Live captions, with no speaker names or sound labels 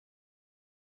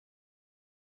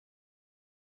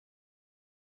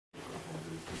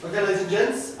Okay, ladies and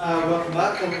gents, welcome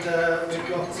back, and we've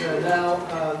got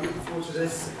now, looking forward to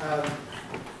this.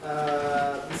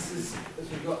 This is, as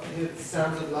we've got here, the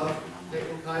Sounds of Love,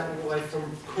 Penryn Campus, all the way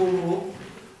from Cornwall.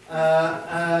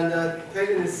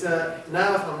 Penryn is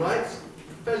now, if I'm right,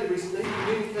 fairly recently,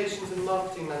 Communications and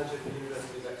Marketing Manager for the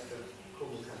University of Exeter,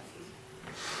 Cornwall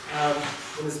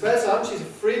campus. In the spare time, she's a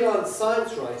freelance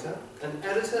science writer, an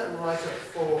editor and writer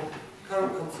for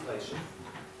Current Conservation,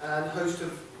 and host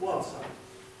of Wildside,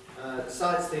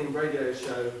 science-themed radio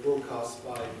show broadcast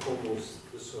by Cornwall's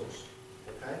The Source.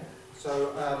 Okay,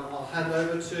 so I'll hand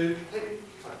over to Kight.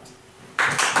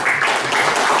 Thanks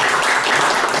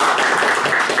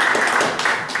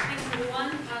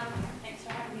everyone. Thanks for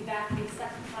having me back the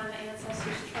second time at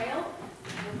Ancestor's Trail. I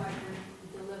hope I can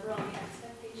deliver on the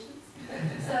expectations.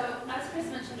 So, as Chris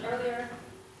mentioned earlier,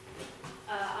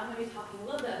 I'm going to be talking a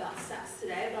little bit about sex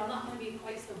today, but I'm not going to be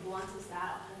quite so blunt as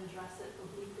that. I'll kind of address it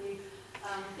obliquely.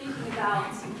 Thinking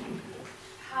about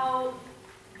how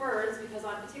birds, because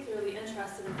I'm particularly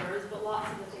interested in birds, but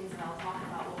lots of the things that I'll talk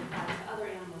about will apply to other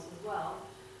animals as well,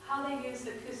 how they use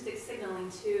acoustic signaling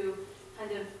to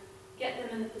kind of get them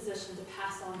in the position to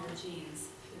pass on their genes.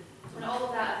 And all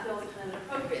of that I feel is kind of an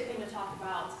appropriate thing to talk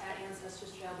about at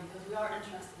Ancestor's Trail because we are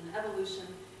interested in evolution,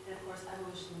 and of course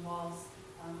evolution involves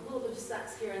a little bit of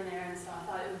sex here and there, and so I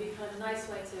thought it would be kind of a nice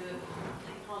way to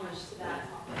pay homage to that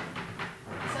topic.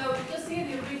 So just to give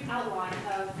you a brief outline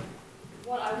of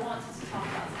what I want to talk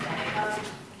about today,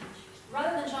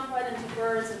 rather than jump right into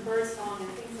birds and birdsong and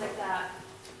things like that,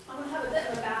 I'm going to have a bit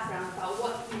of a background about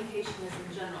what communication is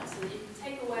in general, so that you can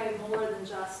take away more than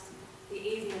just the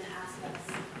avian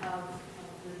aspects of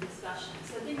the discussion.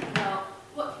 So thinking about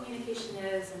what communication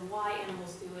is and why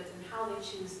animals do it and how they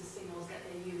choose the signals that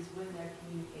they use when they're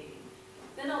communicating.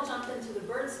 Then I'll jump into the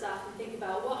bird stuff and think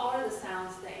about what are the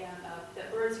sounds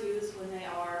that birds use when they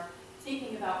are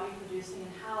thinking about reproducing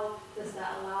and how does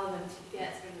that allow them to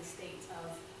get in the state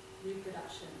of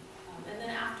reproduction. And then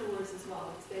afterwards as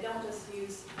well, because they don't just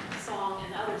use song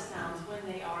and other sounds when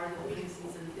they are in the breeding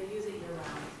season, they use it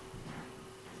year-round.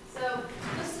 So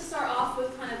just to start off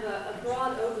with kind of a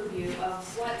broad overview of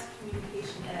what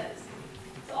communication is.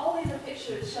 So all these are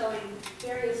pictures showing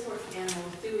various sorts of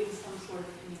animals doing some sort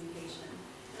of communication.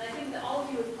 And I think that all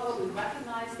of you would probably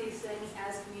recognize these things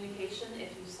as communication if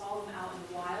you saw them out in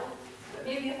the wild. But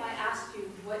maybe if I asked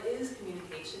you what is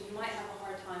communication, you might have a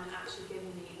hard time actually giving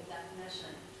me a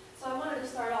definition. So I wanted to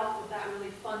start off with that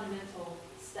really fundamental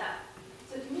step.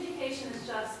 So communication is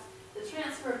just the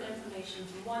transfer of information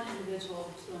from one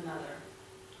individual to another,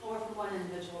 or from one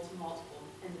individual to multiple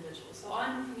individuals. So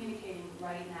I'm communicating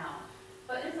right now.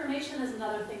 But information is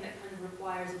another thing that kind of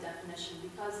requires a definition,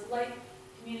 because like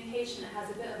communication, it has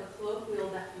a bit of a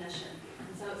colloquial definition.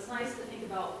 And so it's nice to think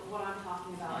about what I'm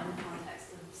talking about in the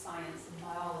context of science and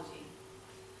biology.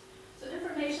 So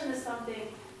information is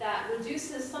something that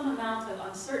reduces some amount of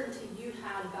uncertainty you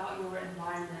had about your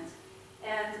environment.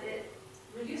 And it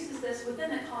reduces this within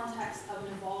the context of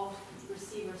an evolved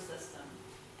receiver system.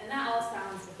 And that all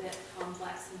sounds a bit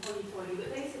complex and hoity-toity, but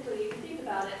basically, if you think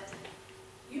about it,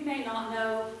 you may not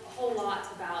know a whole lot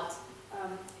about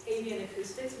avian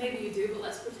acoustics. Maybe you do, but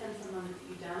let's pretend for a moment that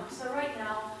you don't. So right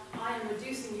now, I am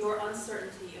reducing your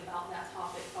uncertainty about that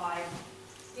topic by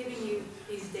giving you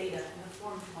these data in the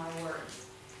form of my words.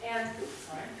 And,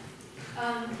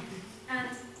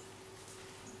 and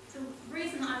the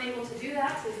reason I'm able to do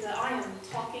that is that I am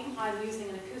talking, I'm using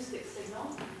an acoustic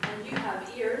signal, and you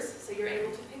have ears, so you're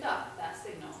able to pick up that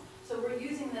signal. So we're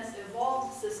using this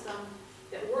evolved system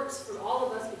that works for all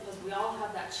of us because we all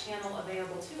have that channel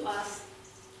available to us,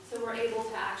 so we're able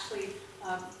to actually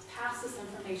pass this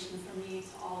information from me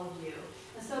to all of you.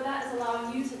 And so that is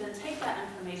allowing you to then take that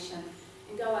information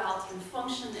and go out and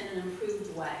function in an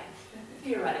improved way,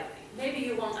 theoretically. Maybe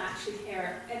you won't actually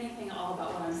care anything at all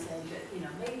about what I'm saying, but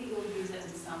maybe you'll use it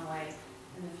in some way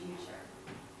in the future.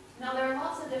 Now there are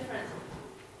lots of different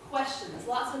questions,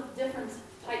 lots of different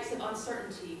types of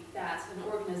uncertainty that an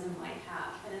organism might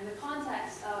have. And in the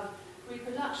context of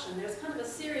reproduction, there's kind of a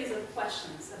series of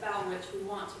questions about which we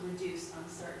want to reduce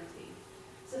uncertainty.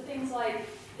 So things like,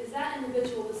 is that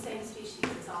individual the same species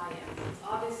as I am? So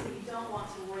obviously you don't want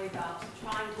to worry about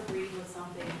trying to breed with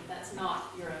something that's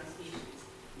not your own species.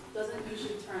 Doesn't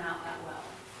usually turn out that well.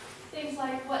 Things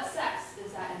like, what sex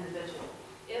is that individual?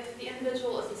 If the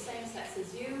individual is the same sex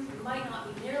as you, you might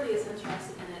not be nearly as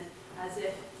interested in it as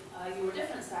if you were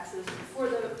different sexes for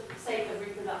the sake of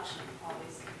reproduction,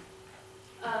 obviously.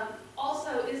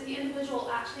 Also, is the individual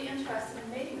actually interested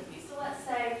in mating with me? So let's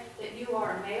say that you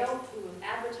are a male who is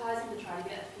advertising to try to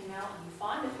get a female, and you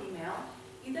find a female.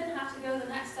 You then have to go the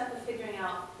next step of figuring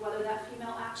out whether that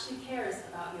female actually cares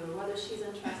about you, or whether she's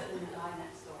interested in the guy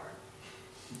next door.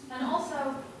 And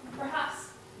also,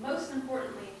 perhaps most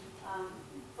importantly,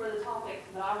 for the topic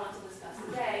that I want to discuss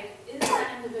today, is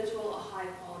that individual a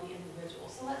high-quality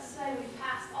individual? So let's say we've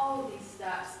passed all of these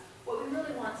steps. What we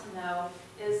really want to know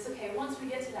is, okay, once we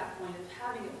get to that point of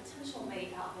having a potential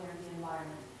mate out there in the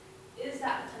environment, is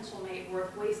that potential mate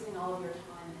worth wasting all of your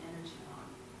time and energy on?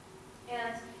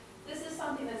 And this is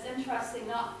something that's interesting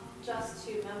not just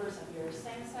to members of your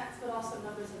same sex, but also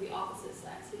members of the opposite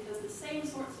sex, because the same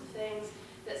sorts of things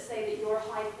that say that you're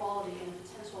high quality and a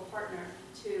potential partner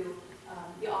to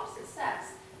the opposite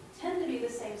sex tend to be the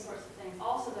same sorts of things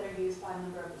also that are used by a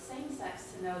member of the same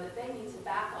sex to know that they need to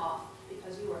back off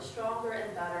because you are stronger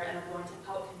and better and are going to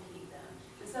outcompete them.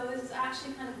 And so this is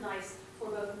actually kind of nice for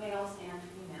both males and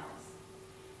females.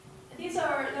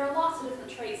 And there are lots of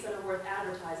different traits that are worth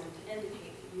advertising to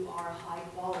indicate that you are high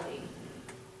quality.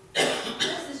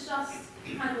 This is just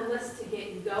kind of a list to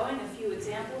get you going, a few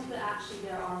examples, but actually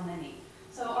there are many.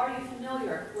 So are you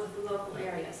familiar with the local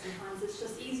area? Sometimes it's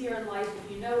just easier in life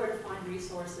if you know where to find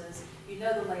resources, you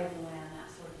know the lay of the land, that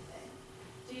sort of thing.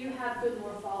 Do you have good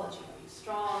morphology? Are you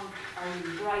strong? Are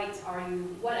you bright? Are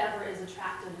you whatever is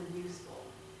attractive and useful?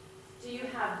 Do you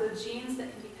have good genes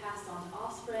that can be passed on to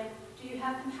offspring? Do you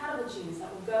have compatible genes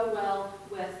that will go well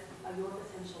with your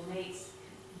potential mate's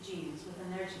genes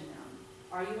within their genome?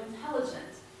 Are you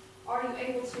intelligent? Are you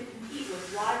able to compete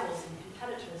with rivals and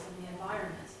competitors in the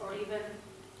environment, or even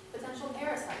potential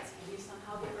parasites? Can you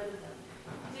somehow get rid of them?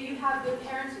 Do you have good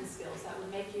parenting skills that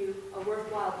would make you a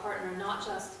worthwhile partner, not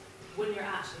just when you're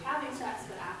actually having sex,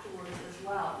 but afterwards as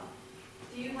well?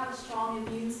 Do you have a strong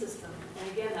immune system?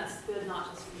 And again, that's good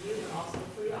not just for you, but also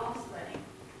for your offspring.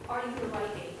 Are you the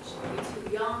right age? Are you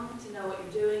too young to know what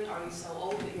you're doing? Are you so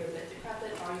old that you're a bit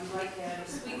decrepit? Are you right there in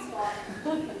the sweet spot?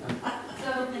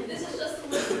 So this is just a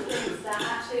list of things that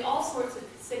actually all sorts of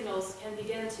signals can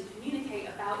begin to communicate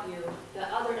about you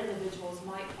that other individuals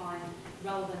might find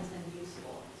relevant and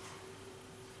useful.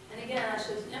 And again, I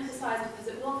should emphasize, because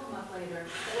it will come up later,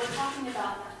 that we're talking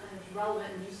about that kind of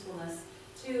relevant and usefulness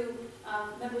to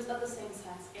members of the same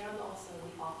sex and also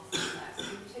the opposite sex.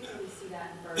 We particularly see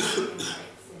that in birds and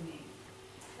singing.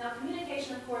 Now,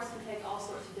 communication, of course, can take all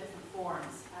sorts of different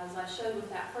forms, as I showed with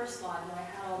that first slide where I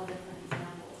had all the different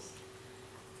examples.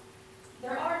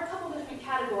 There are a couple different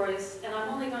categories, and I'm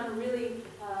only going to really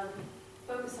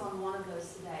focus on one of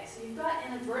those today. So you've got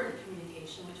inadvertent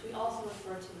communication, which we also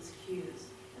refer to as cues.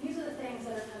 And these are the things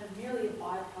that are kind of merely a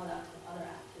byproduct of other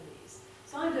activities.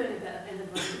 So I'm doing a bit of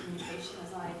inadvertent communication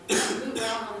as I move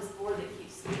around on this board that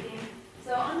keeps speaking.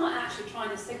 So I'm not actually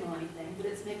trying to signal anything, but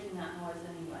it's making that noise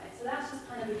anyway. So that's just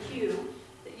kind of a cue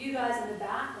that you guys in the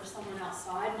back or someone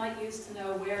outside might use to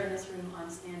know where in this room I'm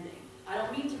standing. I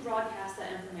don't mean to broadcast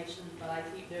that information, but I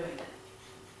keep doing it.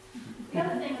 The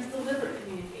other thing is deliberate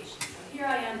communication. So here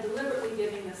I am deliberately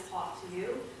giving this talk to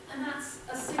you, and that's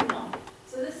a signal.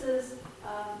 So this is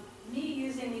me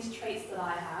using these traits that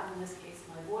I have, in this case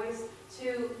my voice,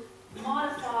 to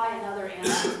modify another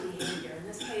animal's behavior. In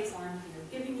this case, I'm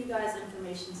giving you guys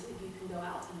information so that you can go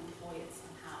out and employ it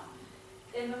somehow.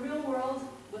 In the real world,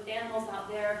 with animals out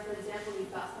there, for example,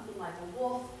 we've got something like a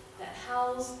wolf that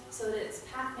howls so that its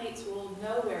pack mates will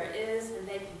know where it is and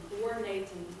they can coordinate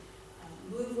and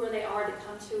move where they are to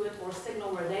come to it, or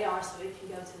signal where they are so it can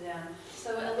go to them.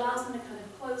 So it allows them to kind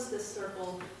of close this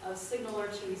circle of signaler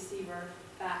to receiver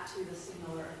back to the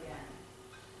signaler again.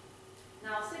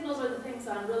 Now, signals are the things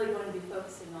that I'm really going to be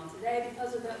focusing on today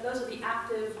because those are the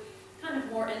active, kind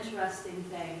of more interesting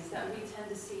things that we tend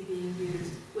to see being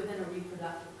used within a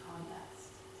reproductive context.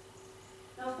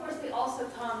 Now, of course, they also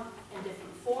come in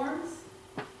different forms.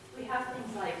 We have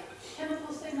things like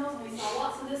chemical signals, and we saw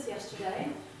lots of this yesterday.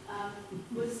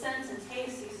 With scent and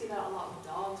taste, you see that a lot with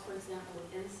dogs, for example,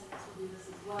 with insects will do this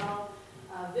as well.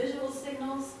 Visual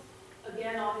signals,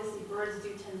 again, obviously birds do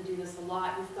tend to do this a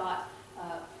lot. We've got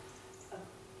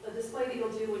a display that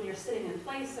you'll do when you're sitting in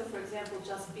place, so for example,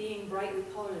 just being brightly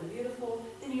colored and beautiful.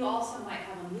 Then you also might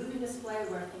have a moving display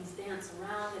where things dance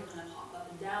around, they kind of hop up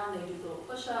and down, they do little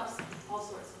push-ups, all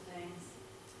sorts of things.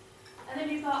 And then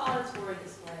you've got auditory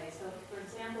displays. So for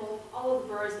example, all of the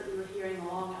birds that we were hearing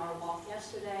along our walk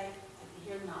yesterday, I can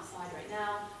hear them outside right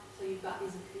now, so you've got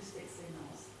these acoustic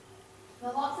signals.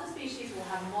 Now lots of species will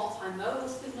have multimodal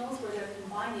signals where they're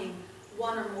combining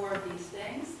one or more of these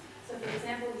things. So for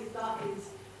example, you've got these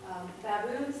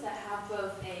baboons that have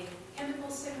both a chemical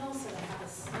signal, so they have a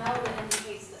smell that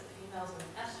indicates that the females are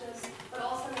in estrus, but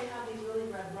also they have these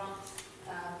really red rumps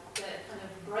that kind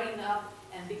of brighten up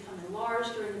and become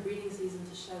enlarged during the breeding season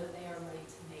to show that they are ready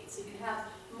to mate. So you can have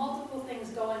multiple things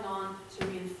going on to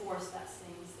reinforce that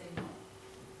same signal.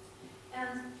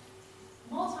 And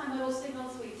multimodal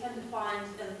signals we tend to find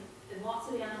in lots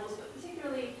of animals, but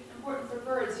particularly important for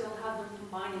birds, you'll have them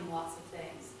combining lots of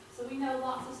things. So we know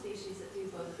lots of species that do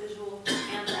both visual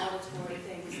and auditory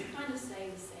things that kind of say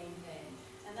the same thing.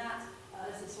 And that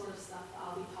is the sort of stuff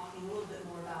I'll be talking a little bit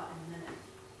more about in a minute.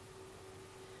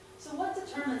 So what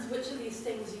determines which of these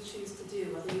things you choose to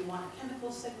do, whether you want a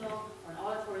chemical signal or an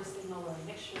auditory signal or a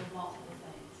mixture of multiple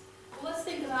things? Well, let's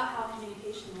think about how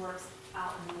communication works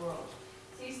out in the world.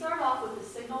 So you start off with the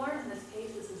signaler. In this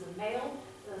case, this is a male.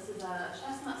 This is a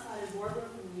chestnut-sided warbler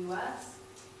from the US.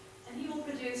 And he will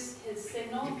produce his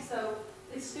signal. So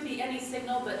this could be any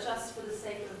signal, but just for the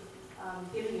sake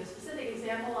of giving you a specific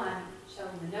example, I'm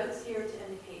showing the notes here to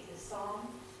indicate his song.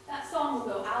 That song will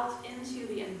go out into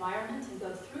the environment and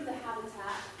go through the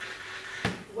habitat,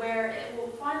 where it will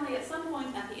finally, at some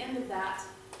point at the end of that,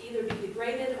 either be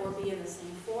degraded or be in the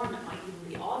same form. It might even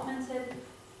be augmented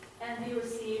and be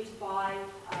received by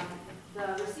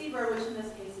the receiver, which in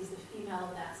this case is the female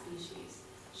of that species.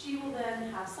 She will then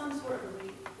have some sort of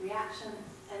a reaction,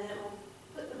 and it will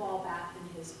put the ball back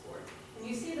in his court. And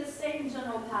you see the same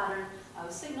general pattern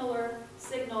of signaler,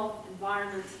 signal,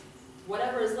 environment,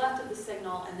 whatever is left of the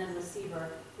signal, and then receiver,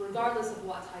 regardless of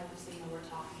what type of signal we're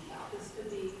talking about. This could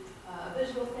be a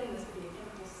visual thing, this could be a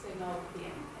chemical signal, it could be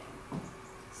anything.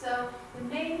 So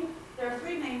there are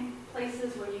three main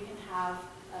places where you can have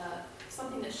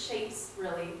something that shapes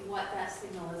really what that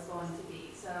signal is going to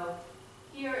be. So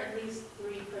here at least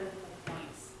three critical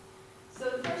points. So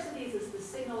the first of these is the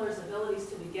signaler's abilities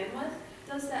to begin with.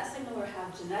 Does that signaler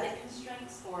have genetic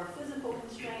constraints or physical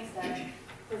constraints that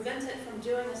prevent it from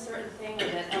doing a certain thing or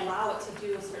that allow it to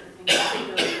do a certain thing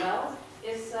particularly well?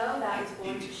 If so, that is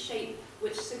going to shape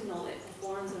which signal it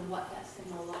performs and what that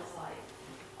signal looks like.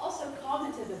 Also,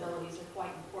 cognitive abilities are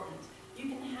quite important. You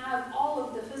can have all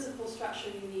of the physical structure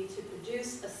you need to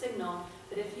produce a signal,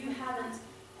 but if you haven't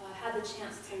had the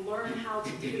chance to learn how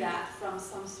to do that from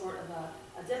some sort of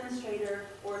a demonstrator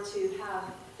or to have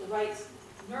the right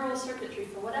neural circuitry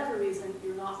for whatever reason,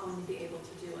 you're not going to be able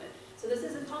to do it. So this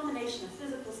is a combination of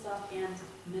physical stuff and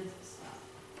mental stuff.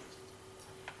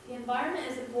 The environment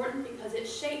is important because it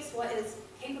shapes what is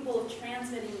capable of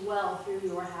transmitting well through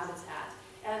your habitat.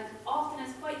 And often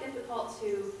it's quite difficult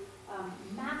to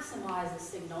maximize a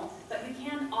signal, but you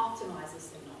can optimize a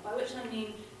signal, by which I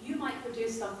mean you might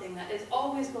produce something that is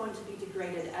always going to be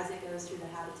degraded as it goes through the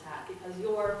habitat because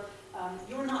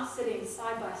you're not sitting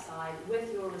side by side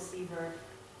with your receiver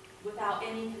without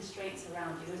any constraints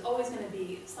around you. There's always going to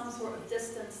be some sort of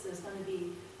distance. There's going to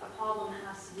be a problem that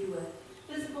has to do with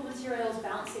physical materials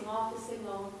bouncing off the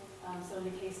signal. So in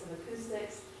the case of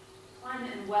acoustics,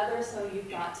 climate and weather, so you've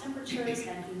got temperatures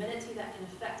and humidity that can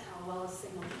affect how well a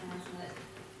signal transmits.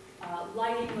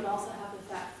 Lighting would also have an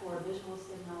effect for a visual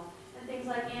signal. And things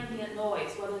like ambient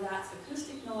noise, whether that's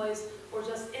acoustic noise or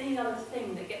just any other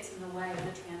thing that gets in the way of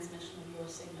the transmission of your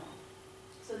signal.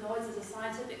 So noise is a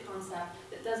scientific concept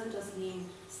that doesn't just mean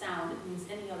sound, it means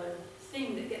any other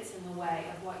thing that gets in the way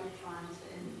of what you're trying to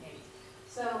indicate.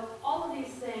 So all of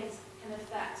these things can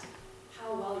affect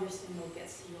how well your signal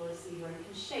gets to your receiver and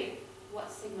can shape what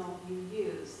signal you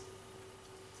use.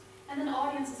 And then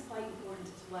audience is quite important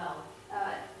as well.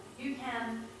 You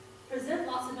can present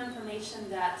lots of information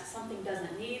that something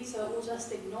doesn't need, so it will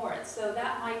just ignore it. So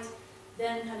that might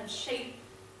then kind of shape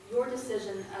your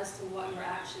decision as to what you're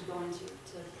actually going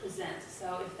to present.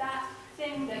 So if that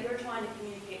thing that you're trying to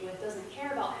communicate with doesn't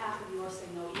care about half of your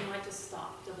signal, you might just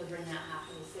stop delivering that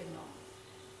half of the signal.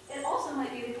 It also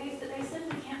might be the case that they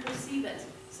simply can't receive it.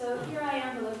 So here I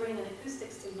am delivering an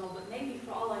acoustic signal, but maybe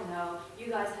for all I know, you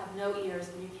guys have no ears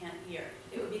and you can't hear.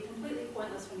 It would be completely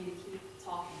pointless for me to keep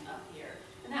talking up here.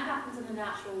 And that happens in the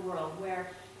natural world,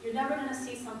 where you're never going to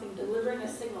see something delivering a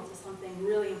signal to something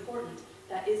really important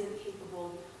that isn't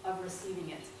capable of receiving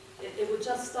it. It would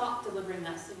just stop delivering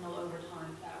that signal over time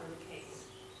if that were the case.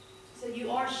 So you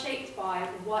are shaped by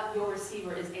what your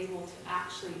receiver is able to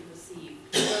actually receive.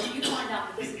 So if you find out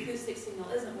that this acoustic signal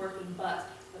isn't working, but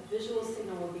a visual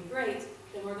signal will be great,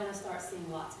 then we're going to start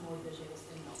seeing lots more visual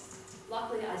signals.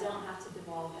 Luckily, I don't have to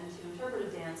devolve into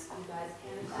interpretive dance. You guys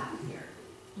can in fact hear.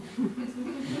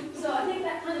 So I think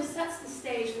that kind of sets the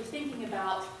stage for thinking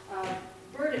about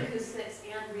bird acoustics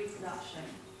and reproduction.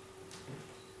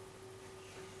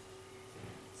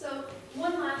 So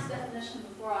one last definition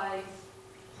before I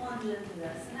plunge into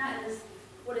this, and that is,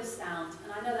 what is sound?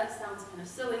 And I know that sounds kind of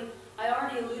silly. I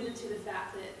already alluded to the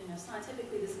fact that,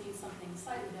 scientifically this means something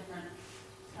slightly different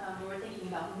when we're thinking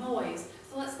about noise.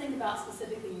 So let's think about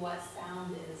specifically what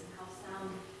sound is and how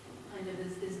sound kind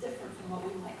of is different from what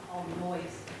we might call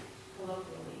noise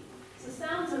colloquially. So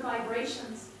sounds are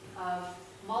vibrations of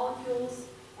molecules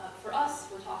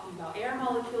talking about air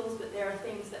molecules, but there are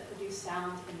things that produce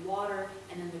sound in water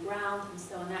and in the ground, and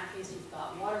so in that case you've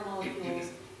got water molecules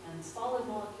and solid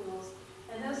molecules,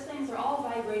 and those things are all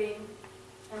vibrating,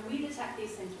 and we detect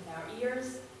these things with our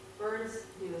ears. Birds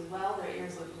do as well. Their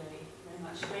ears look very, very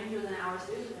much stranger than ours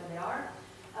do, but there they are.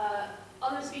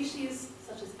 Other species,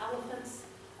 such as elephants,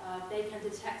 they can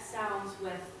detect sounds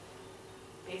with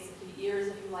basically ears,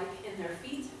 if you like, in their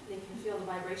feet. They can feel the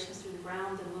vibrations through the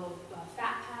ground and little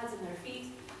fat pads in their feet.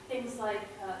 Things like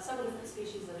several different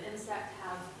species of insect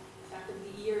have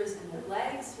effectively ears in their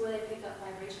legs where they pick up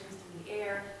vibrations through the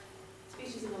air.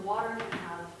 Species in the water can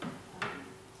have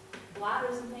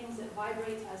bladders and things that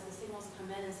vibrate as the signals come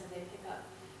in, and so they pick up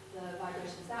the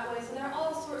vibrations that way. So there are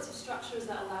all sorts of structures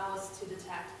that allow us to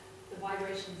detect the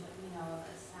vibrations that we know of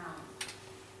as sound.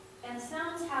 And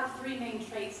sounds have three main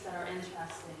traits that are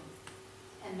interesting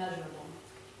and measurable.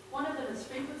 One of them is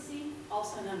frequency,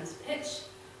 also known as pitch.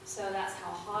 So that's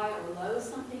how high or low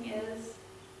something is.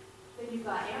 Then you've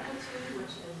got amplitude,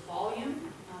 which is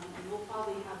volume. And we'll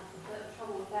probably have a bit of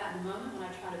trouble with that in a moment when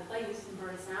I try to play you some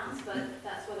bird sounds, but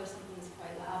that's whether something is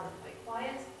quite loud or quite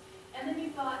quiet. And then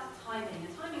you've got timing. And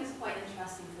timing is quite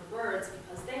interesting for birds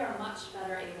because they are much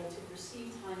better able to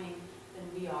perceive timing than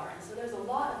we are. And so there's a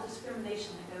lot of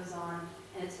discrimination that goes on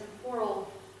in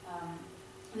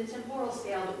the temporal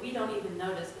scale that we don't even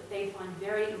notice, but they find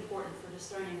very important for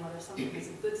discerning whether something is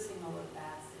a good signal or a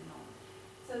bad signal.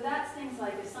 So that's things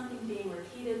like if something being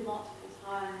repeated multiple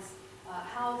times,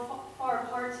 how far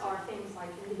apart are things like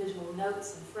individual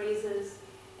notes and phrases,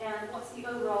 and what's the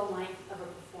overall length of a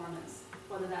performance,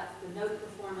 whether that's the note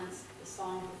performance, the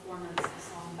song performance, the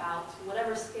song bout,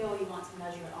 whatever scale you want to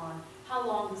measure it on, how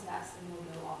long does that signal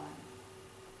go on?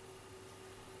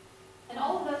 And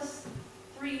all of those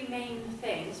three main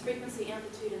things, frequency,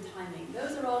 amplitude, and timing,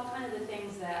 those are all kind of the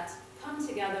things that come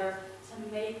together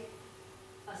to make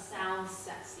a sound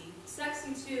sexy.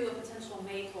 Sexy to a potential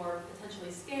mate or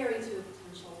potentially scary to a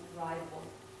potential rival.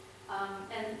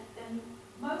 And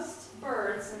most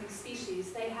birds and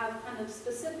species, they have kind of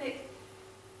specific,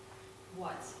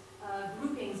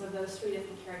 groupings of those three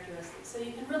different characteristics. So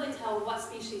you can really tell what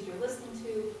species you're listening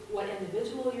to, what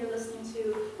individual you're listening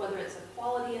to, whether it's a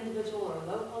quality individual or a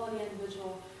low quality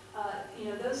individual.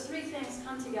 Those three things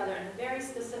come together in a very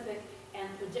specific and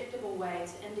predictable way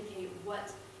to indicate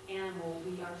what animal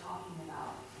we are talking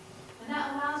about. And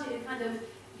that allows you to kind of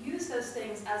use those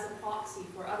things as a proxy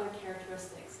for other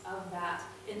characteristics of that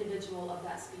individual, of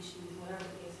that species, whatever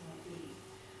the case might be.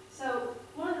 So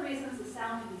one of the reasons the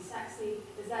sound can be sexy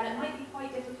is that it might be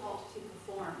quite difficult to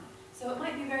perform. So it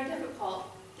might be very difficult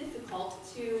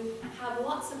to have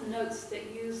lots of notes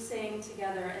that you sing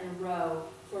together in a row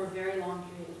for a very long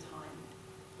period of time.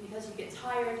 Because you get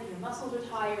tired, your muscles are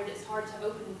tired, it's hard to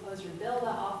open and close your bill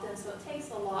that often, so it takes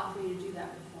a lot for you to do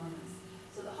that performance.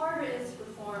 So the harder it is to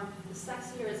perform, the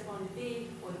sexier it's going to be,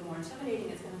 or the more intimidating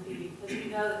it's going to be, because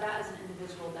you know that that is an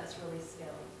individual that's really skilled.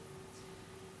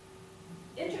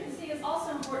 Intricacy is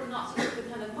also important, not just the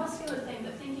kind of muscular thing,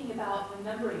 but thinking about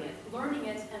remembering it, learning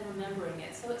it and remembering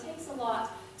it. So it takes a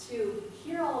lot to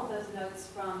hear all of those notes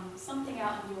from something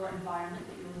out in your environment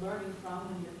that you're learning from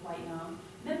when you're quite young,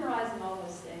 memorizing all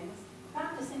those things,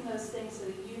 practicing those things so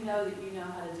that you know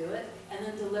how to do it, and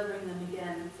then delivering them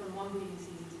again from one breeding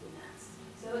season to the next.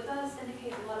 So it does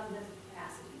indicate a lot of mental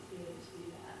capacity to be able to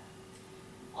do that.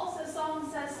 Also,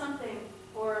 song says something,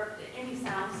 or any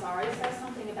sound, says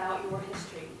something about your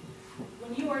history.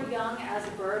 When you are young as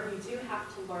a bird, you do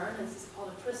have to learn. This is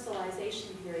called a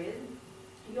crystallization period.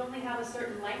 You only have a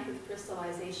certain length of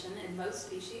crystallization in most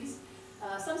species.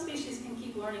 Some species can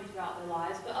keep learning throughout their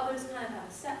lives, but others kind of have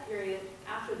a set period.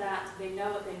 After that, they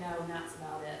know what they know, and that's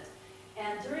about it.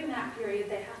 And during that period,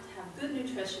 they have to have good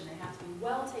nutrition. They have to be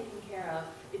well taken care of,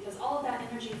 because all of that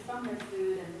energy from their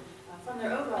food and from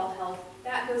their overall health,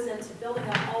 that goes into building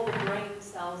up all the brain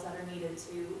cells that are needed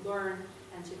to learn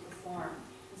and to perform.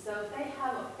 And so if they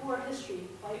have a poor history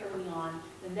quite early on,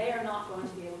 then they are not going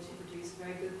to be able to produce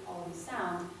very good quality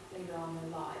sound later on in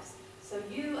their lives. So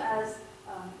you, as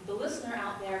the listener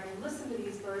out there, can listen to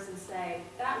these birds and say,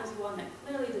 that was one that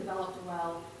clearly developed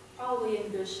well, probably in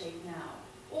good shape now.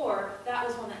 Or that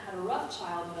was one that had a rough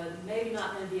childhood, maybe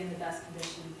not going to be in the best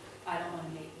condition, I don't want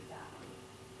to mate with that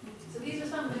one. So these are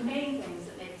some of the main things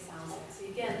that make a sound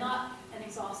sexy. Again, not an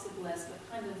exhaustive list, but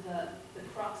kind of the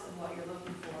crux of what you're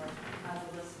looking for as a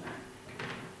listener.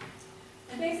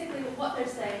 And basically what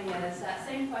they're saying is that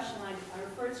same question I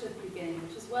referred to at the beginning,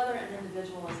 which is whether an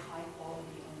individual is high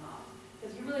quality or not.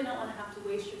 Because you really don't want to have to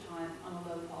waste your time on a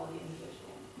low quality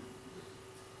individual.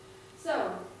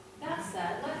 So, that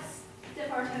said, let's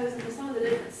dip our toes into some of the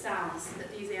different sounds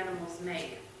that these animals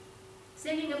make.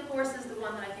 Singing, of course, is the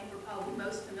one that I think we're probably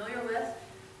most familiar with.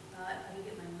 If I could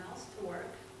get my mouse to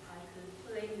work, I could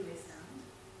play you a sound.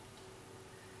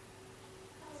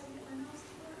 How do I get my mouse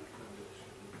to work?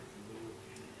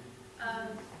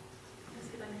 Let's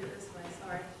see if I can do it this way,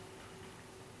 sorry.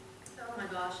 Oh my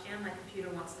gosh, and my computer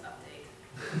wants to update.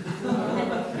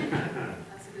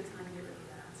 That's a good time to get rid of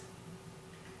that.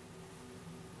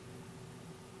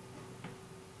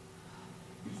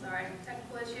 Sorry,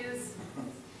 technical issues.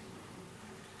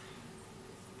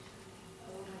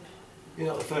 You're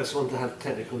not the first one to have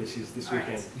technical issues this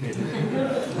weekend. Right.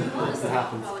 That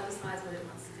happens. While it decides what it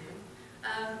wants to do.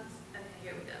 Okay,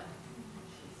 here we go.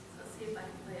 So let's see if I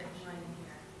can play it right in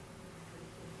here.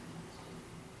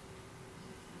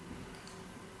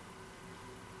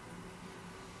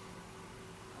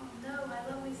 Oh no, my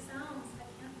lovely sounds. I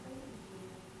can't play them for you.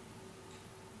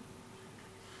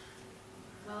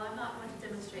 Well, I'm not going to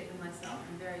demonstrate them myself.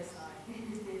 I'm very sorry.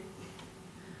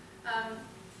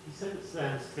 You said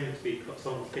that songs tend to be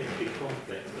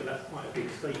complex, but that's quite a big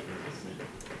statement, isn't it?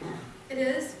 It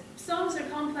is. Songs are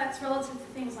complex relative to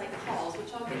things like calls,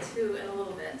 which I'll get to in a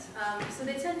little bit. So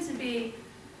they tend to be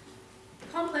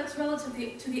complex relative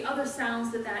to the other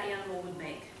sounds that that animal would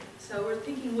make. So we're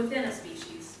thinking within a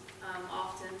species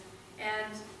often.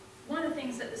 And one of the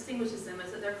things that distinguishes them is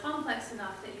that they're complex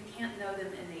enough that you can't know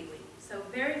them innately. So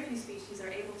very few species are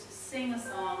able to sing a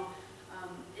song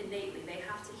innately. They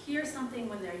have to hear something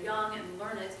when they're young and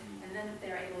learn it, and then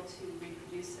they're able to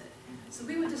reproduce it. So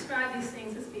we would describe these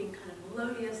things as being kind of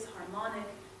melodious, harmonic,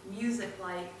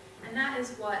 music-like, and that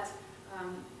is what,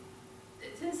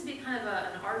 it tends to be kind of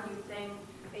an argued thing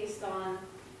based on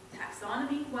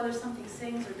taxonomy, whether something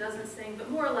sings or doesn't sing,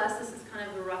 but more or less this is kind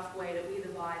of the rough way that we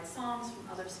divide songs from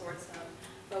other sorts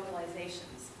of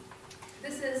vocalizations.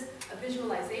 This is a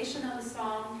visualization of a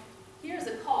song. Here's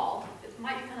a call. It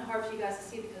might be kind of hard for you guys to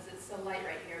see because it's so light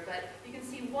right here, but you can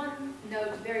see one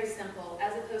note, very simple,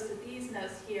 as opposed to these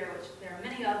notes here, which there are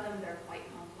many of them, they're quite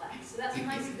complex. So that's a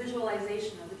nice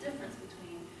visualization of the difference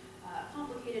between a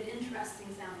complicated,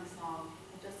 interesting sounding song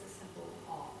and just a simple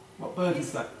call. What bird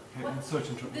is that? Sorry to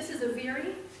interrupt. This is a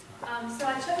veery. So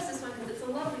I chose this one because it's a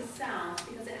lovely sound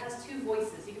because it has two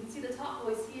voices. You can see the top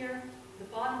voice here, the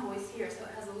bottom voice here, so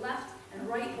it has a left and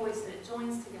right voice that it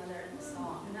joins together in the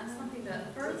song. And that's something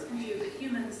that birds can do, but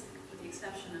humans, with the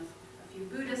exception of a few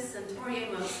Buddhists and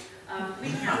Toriamos, we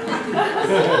can't really do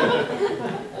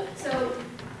this. So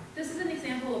this is an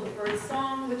example of a bird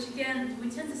song, which again, we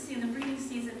tend to see in the breeding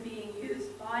season being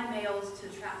used by males to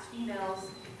attract females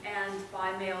and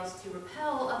by males to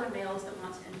repel other males that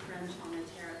want to infringe on their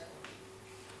territory.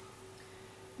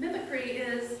 Mimicry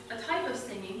is a type of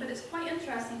singing, but it's quite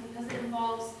interesting because it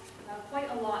involves quite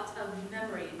a lot of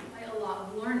memory, quite a lot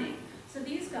of learning. So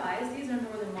these guys, these are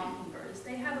northern mockingbirds,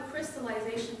 they have a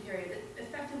crystallization period that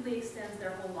effectively extends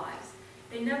their whole lives.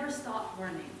 They never stop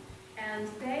learning. And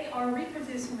they are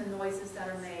reproducing the noises that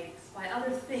are made by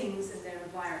other things in their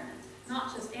environment.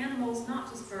 Not just animals, not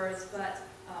just birds, but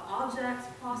objects,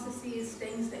 processes,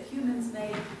 things that humans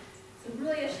make. It's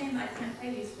really a shame that I can't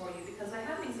play these for you because I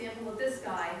have an example of this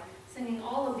guy singing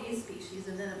all of these species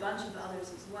and then a bunch of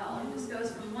others as well. It just goes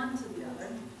from one to the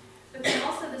other. But then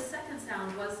also the second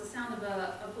sound was the sound of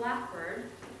a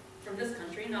blackbird from this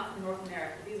country, not from North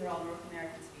America. These are all North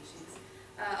American species.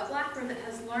 A blackbird that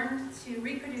has learned to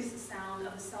reproduce the sound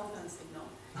of a cell phone signal.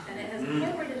 And it has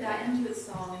incorporated that into its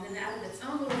song and then added its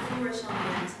own little flourish on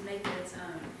the end to make it its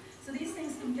own. So these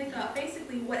things can pick up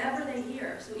basically whatever they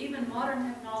hear. So even modern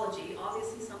technology,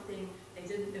 obviously something they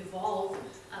didn't evolve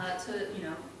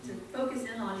to focus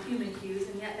in on human cues,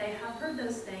 and yet they have heard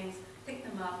those things, picked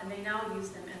them up, and they now use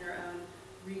them in their own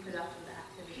reproductive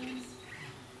activities.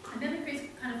 And mimicry is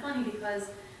kind of funny because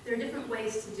there are different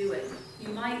ways to do it. You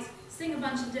might sing a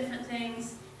bunch of different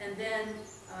things and then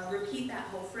repeat that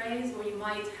whole phrase, or you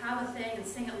might have a thing and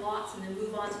sing it lots and then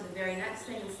move on to the very next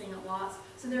thing and sing it lots.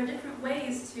 So there are different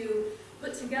ways to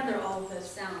put together all of those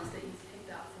sounds that you've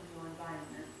picked up from your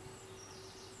environment.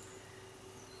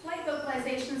 Flight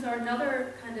vocalizations are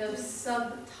another kind of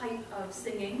subtype of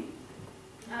singing.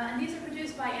 And these are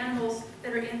produced by animals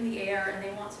that are in the air and they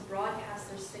want to broadcast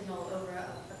their signal over a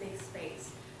big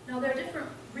space. Now there are different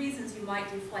reasons you might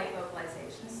do flight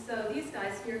vocalizations. So these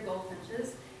guys here,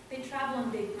 goldfinches, they travel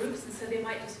in big groups, and so they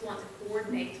might just want to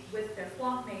coordinate with their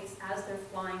flock mates as they're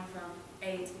flying from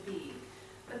A to B.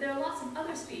 But there are lots of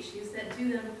other species that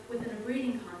do them within a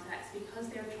breeding context because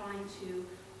they're trying to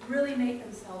really make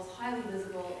themselves highly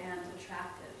visible and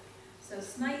attractive. So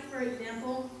snipe, for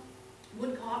example,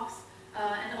 woodcocks,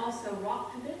 and also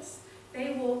rock pipits,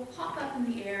 they will pop up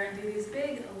in the air and do these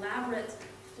big, elaborate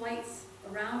flights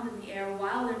around in the air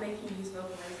while they're making these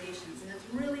vocalizations. And it's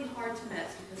really hard to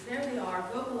miss because there they are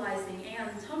vocalizing and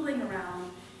tumbling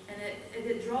around, and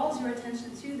it draws your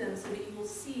attention to them so that you will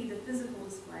see the physical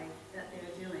display that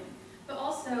they're doing. But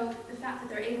also, the fact that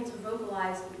they're able to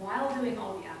vocalize while doing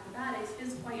all the acrobatics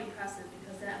is quite impressive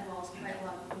because that involves quite a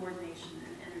lot of coordination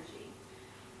and energy.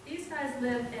 These guys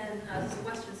live in, this is a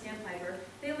western sandpiper,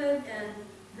 they live in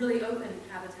really open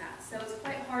habitats, so it's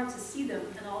quite hard to see them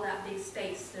in all that big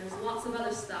space. There's lots of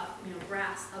other stuff, you know,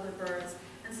 grass, other birds,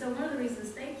 and so one of the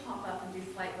reasons they pop up and do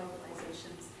flight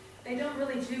vocalizations, they don't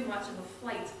really do much of a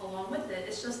flight along with it.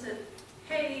 It's just that,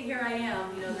 hey, here I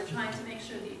am, you know, they're trying to make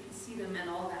sure that you can see them in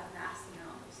all that vast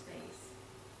amount of space.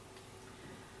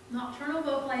 Nocturnal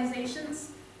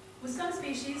vocalizations, with some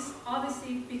species,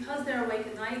 obviously, because they're awake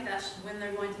at night, that's when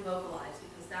they're going to vocalize,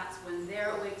 because that's when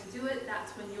they're awake to do it,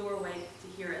 that's when you're awake to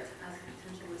hear it as a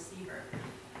potential receiver.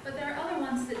 But there are other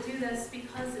ones that do this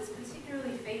because it's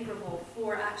particularly favorable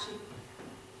for actually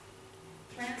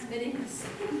transmitting the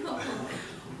signal.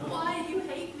 Why do you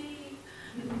hate me?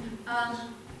 Can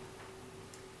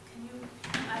you,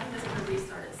 I think it's going to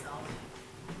restart itself.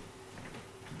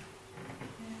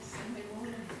 Yes,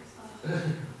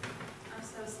 I'm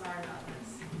so sorry about this.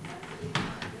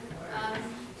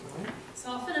 So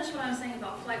I'll finish what I'm saying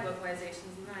about flight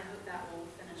vocalizations, and then I hope that will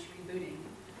finish rebooting.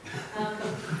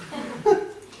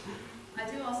 I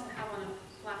do also have one of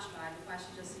flash drive, if I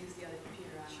should just use the other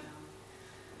computer,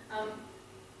 I don't know.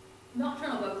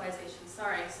 Nocturnal vocalizations,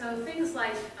 sorry. So things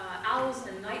like owls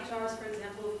and nightjars, for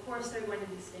example, of course they're going to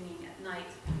be singing at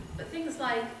night. But things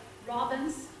like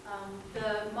robins,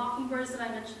 the mockingbirds that I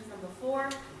mentioned from before,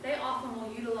 they often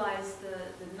will utilize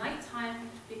the nighttime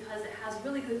because it has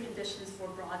really good conditions for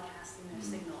broadcasting their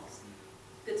signals.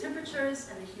 The temperatures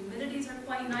and the humidities are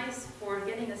quite nice for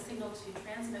getting a signal to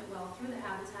transmit well through the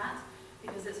habitat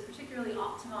because it's particularly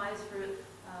optimized for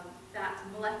that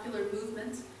molecular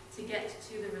movement to get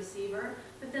to the receiver.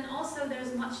 But then also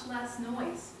there's much less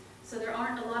noise. So there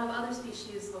aren't a lot of other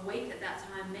species awake at that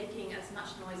time making as much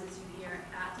noise as you hear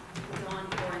at the dawn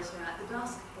chorus or at the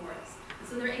dusk chorus. And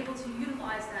so they're able to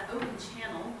utilize that open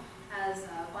channel, as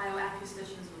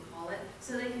bioacousticians would call it,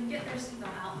 so they can get their signal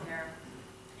out there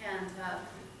and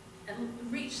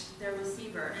reach their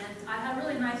receiver. And I had a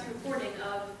really nice recording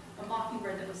of a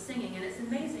mockingbird that was singing, and it's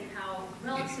amazing how,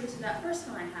 relative to that first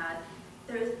one I had,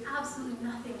 there is absolutely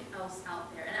nothing else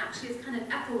out there. And actually it's kind of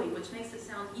echoing, which makes it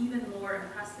sound even more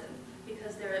impressive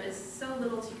because there is so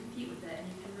little to compete with it, and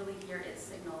you can really hear its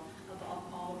signal above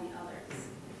all the others.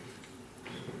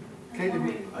 Okay,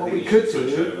 what we could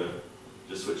do,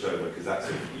 just switch over, because that's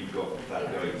if you've got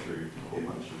that going through. We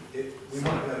might be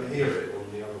able to hear it on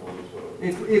the other one as well.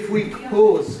 If we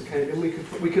pause, okay, then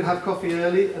we could have coffee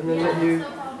early and then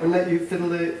let you fiddle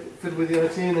with the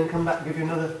OT and then come back and give you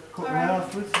another quarter of an hour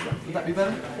afterwards. Would that be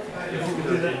better? I think we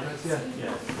do that. Yeah.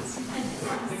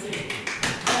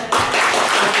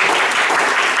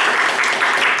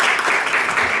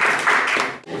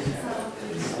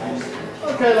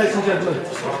 Okay, ladies and gentlemen,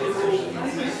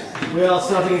 we are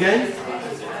starting again,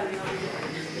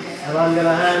 and I'm going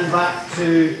to hand back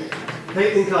to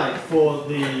Penryn Campus for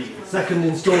the second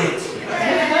instalment.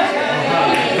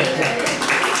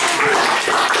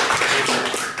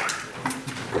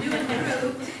 New and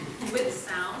improved with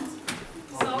sound.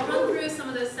 So I'll run through some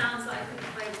of those sounds that I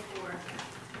couldn't play before.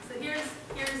 So here's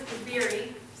the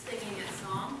veery singing its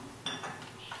song.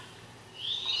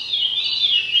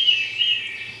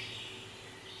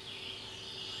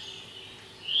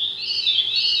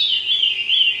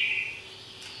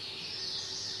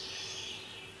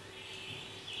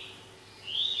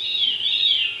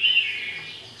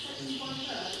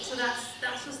 So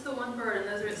that's just the one bird, and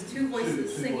those are its two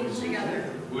voices singing together.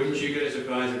 Wouldn't you get a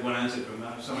surprise if one answered from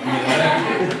outside?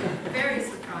 Very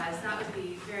surprised. That would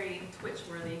be very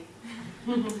Twitch-worthy.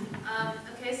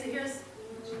 Okay, so here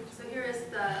is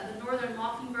the northern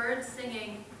mockingbird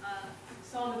singing.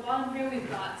 So on the bottom here we've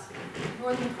got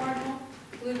northern cardinal,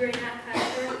 blueberry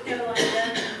gnatcatcher, Carolina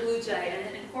wren, and blue jay,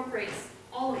 and it incorporates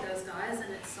all of those guys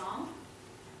in its song.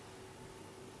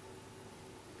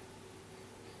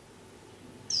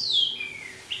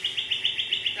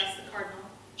 That's the cardinal,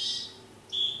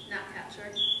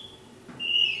 gnatcatcher,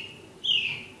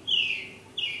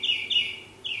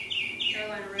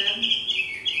 Carolina wren,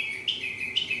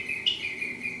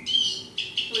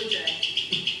 blue jay.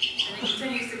 And it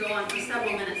continues to go on for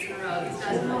several minutes in a row. These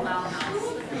guys are all loudmouths.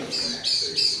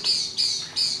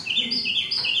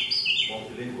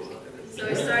 So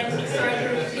we're starting to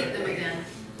repeat them again.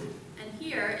 And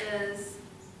here is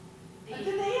the...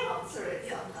 Do they answer it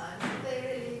sometimes? Do they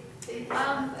really think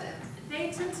about them?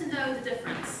 They tend to know the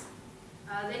difference.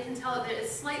 they can tell that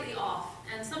it's slightly off,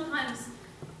 and sometimes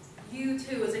you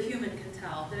too as a human can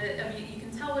tell that you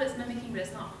can tell what it's mimicking, but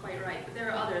it's not quite right. But there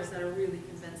are others that are really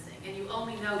convincing, and you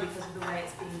only know because of the way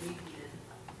it's being repeated.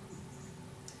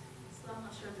 So I'm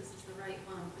not sure if this is the right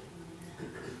one I'm putting on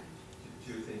here.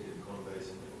 Do you think it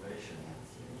conveys information?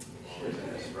 Or is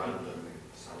it just random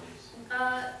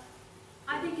sounds?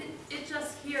 I think it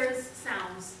just hears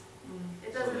sounds.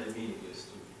 It doesn't. So they're meaningless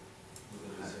to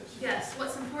within the session. Yes,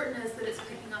 what's important is that it's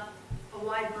picking up a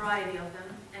wide variety of them,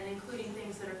 and including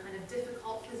things that are kind of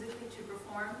difficult physically to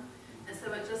perform. And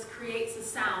so it just creates a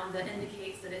sound that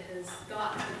indicates that it has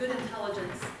got a good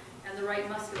intelligence and the right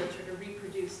musculature to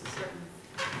reproduce a certain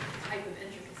type of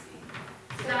intricacy.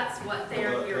 So that's what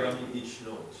they're But hearing. I mean, each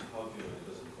note, how do you know it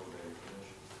doesn't convey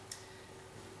information?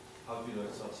 How do you know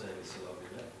it's not saying it's a lovely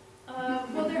day?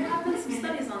 Well, there have been some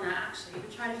studies on that actually,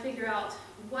 to try to figure out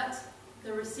what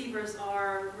the receivers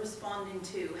are responding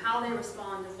to, how they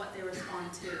respond and what they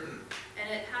respond to.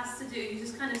 And it has to do, you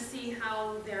just kind of see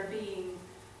how they're being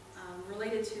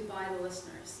related to by the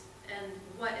listeners. And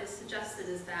what is suggested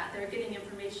is that they're getting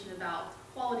information about the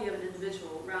quality of an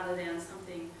individual rather than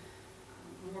something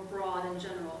more broad and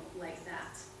general like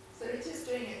that. So it is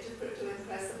doing it to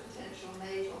impress a potential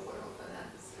mate or for an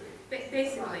adversary.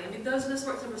 Basically, I mean, those are the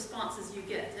sorts of responses you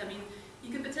get. I mean,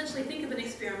 you could potentially think of an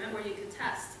experiment where you could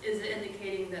test, is it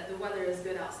indicating that the weather is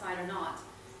good outside or not?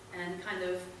 And kind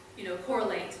of,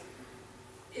 correlate.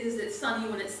 Is it sunny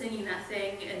when it's singing that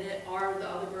thing, and are the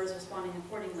other birds responding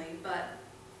accordingly? But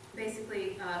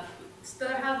basically,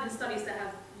 there have been studies that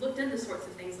have looked into sorts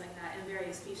of things like that in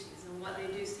various species, and what they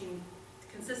do seem to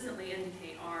consistently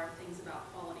indicate are things about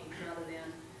quality rather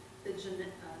than the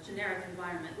generic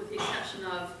environment, with the exception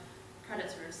of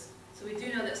predators. So we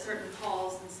do know that certain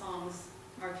calls and songs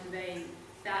are conveying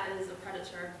that is a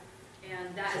predator,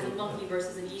 and that is a monkey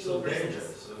versus an eagle So danger,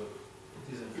 versus. so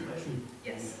it is information.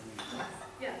 Yes.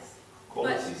 Yes.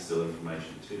 Quality is still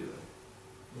information too,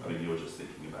 though. I mean, you're just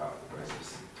thinking about a very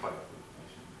specific type of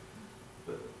information.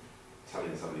 But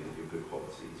telling somebody that you're good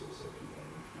quality is also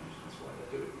conveying information. That's why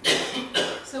they're doing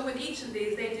it. So with each of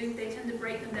these, they tend to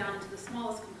break them down into the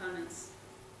smallest components.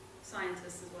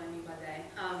 Scientists is what I mean by they,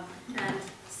 and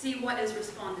see what is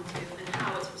responded to and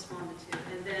how it's responded to,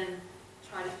 and then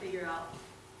try to figure out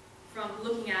from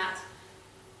looking at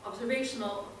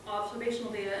observational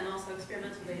data and also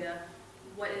experimental data,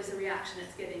 what is the reaction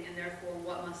it's getting, and therefore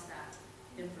what must that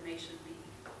information be.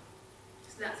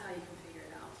 So that's how you can figure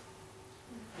it out.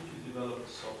 Could you develop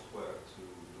software to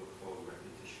look for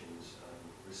repetitions and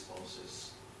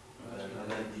responses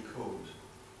and then decode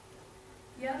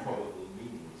Yeah. probable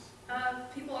meanings?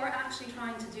 People are actually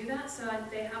trying to do that, so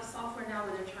they have software now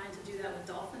where they're trying to do that with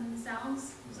dolphin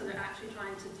sounds. So they're actually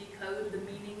trying to decode the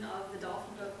meaning of the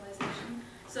dolphin vocalization.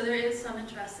 So there is some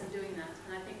interest in doing that,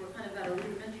 and I think we're kind of at a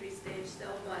rudimentary stage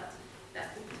still, but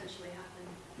that could potentially happen.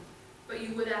 But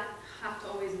you would have to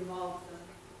always involve the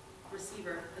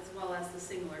receiver as well as the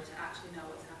signaler to actually know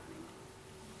what's happening.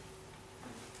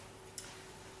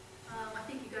 I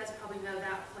think you guys probably know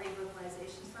that play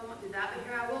vocalization, so I won't do that. But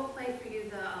here I will play for you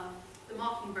the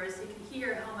mockingbird, so you can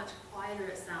hear how much quieter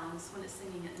it sounds when it's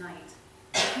singing at night.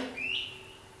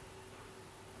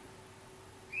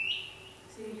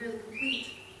 So you hear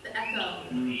the echo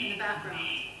in the background,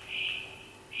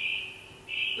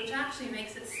 which actually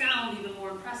makes it sound even more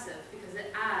impressive because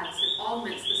it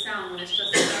augments the sound when it's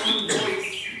just its own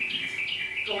voice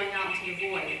going out into the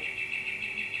void.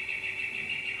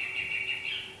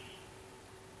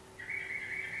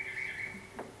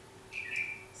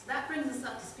 So that brings us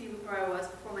up to speed with where I was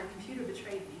before my computer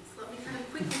betrayed me. So let me kind of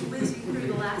quickly whiz you through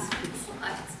the last few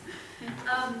slides.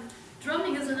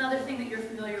 Drumming is another thing that you're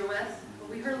familiar with.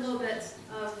 We heard a little bit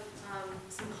of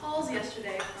some calls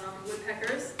yesterday from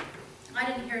woodpeckers. I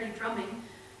didn't hear any drumming.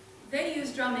 They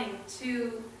use drumming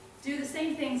to do the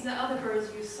same things that other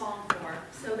birds use song for.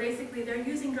 So basically they're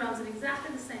using drums in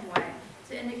exactly the same way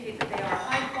to indicate that they are a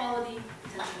high quality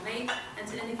potential mate and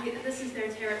to indicate that this is their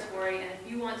territory, and if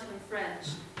you want to infringe,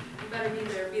 you better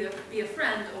either be a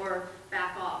friend or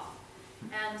back off.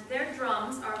 And their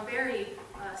drums are very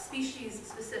species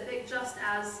specific, just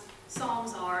as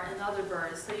songs are in other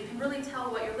birds. So you can really tell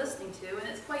what you're listening to, and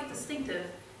it's quite distinctive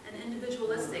and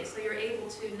individualistic, so you're able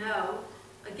to know,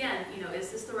 again, is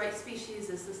this the right species,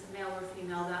 is this a male or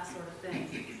female, that sort of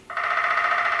thing.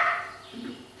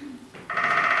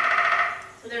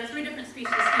 So there are 3 different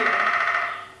species here.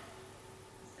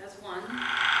 That's one.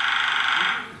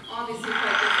 Obviously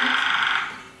quite different.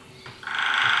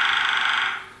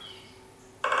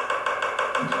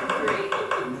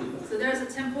 So there's a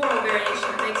temporal variation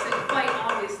that makes it quite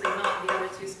obviously not the other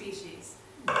 2 species.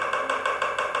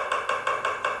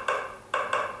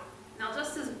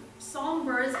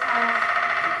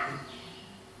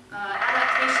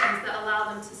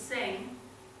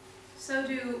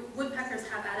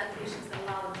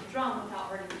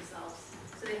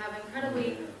 have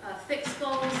incredibly thick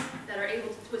skulls that are able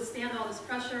to withstand all this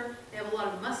pressure. They have a lot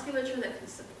of musculature that can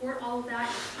support all of that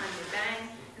each time they bang.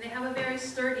 And they have a very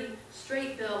sturdy,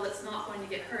 straight bill that's not going to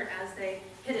get hurt as they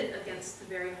hit it against the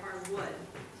very hard wood.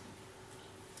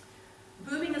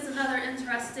 Booming is another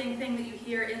interesting thing that you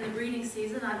hear in the breeding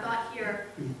season. I've got here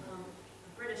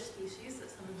a British species that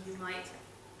some of you might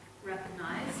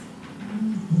recognize.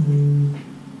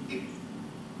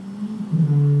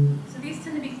 So these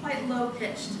tend to be quite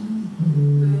low-pitched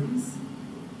booms.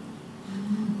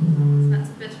 So that's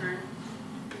a bittern.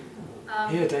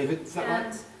 Here, David, is that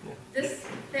right? This,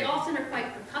 they often are quite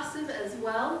percussive as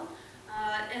well.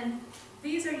 And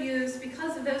these are used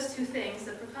because of those two things,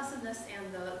 the percussiveness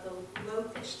and the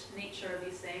low-pitched nature of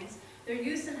these things. They're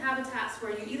used in habitats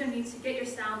where you either need to get your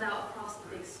sound out across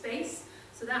a big space.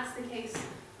 So that's the case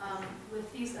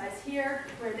with these guys here,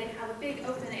 where they have a big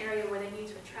open area where they need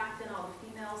to attract in all the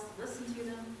females to listen to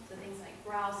them. So things like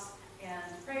grouse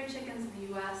and prairie chickens in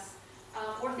the US,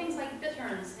 or things like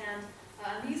bitterns and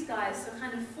these guys, so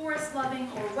kind of forest-loving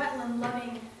or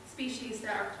wetland-loving species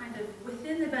that are kind of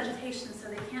within the vegetation so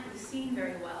they can't be seen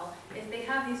very well. If they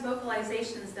have these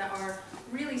vocalizations that are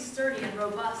really sturdy and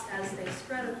robust as they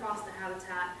spread across the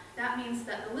habitat, that means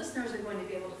that the listeners are going to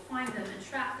be able to find them and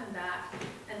track them back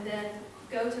and then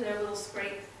go to their little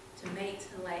scrape to mate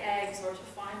and lay eggs or to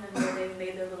find them where they've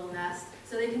made their little nest.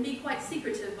 So they can be quite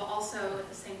secretive but also at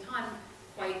the same time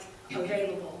quite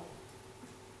available.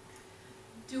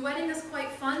 Duetting is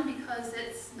quite fun because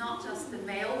it's not just the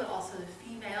male but also the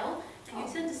female, and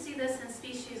you tend to see this in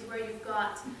species where you've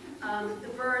got the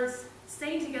birds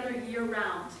staying together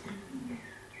year-round.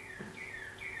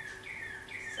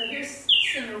 So here's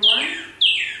singer 1,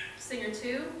 singer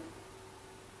 2,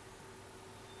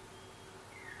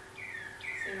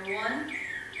 singer 1,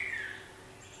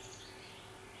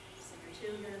 singer 2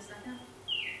 here in a second.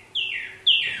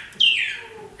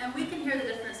 And we can hear the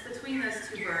difference between those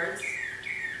two birds,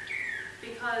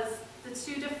 because the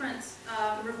two different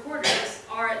recorders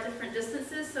are at different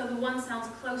distances, so the one sounds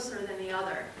closer than the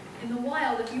other. In the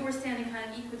wild, if you were standing kind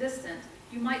of equidistant,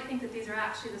 you might think that these are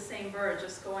actually the same bird,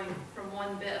 just going from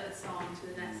one bit of its song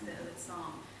to the next bit of its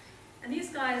song. And these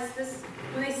guys,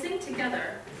 when they sing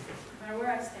together, no matter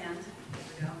where I stand, there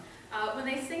we go, when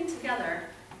they sing together,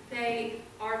 they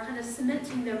are kind of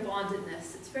cementing their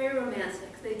bondedness. It's very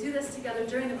romantic. They do this together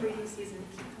during the breeding season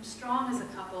to keep them strong as a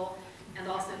couple, and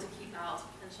also to keep out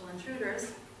potential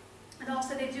intruders. And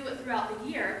also they do it throughout the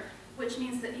year, which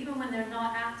means that even when they're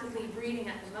not actively breeding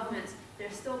at the moment, they're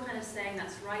still kind of saying,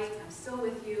 that's right, I'm still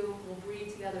with you, we'll breed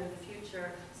together in the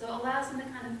future. So it allows them to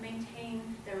kind of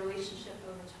maintain their relationship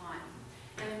over time.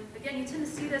 And again, you tend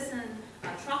to see this in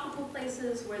tropical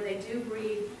places where they do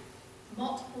breed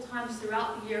multiple times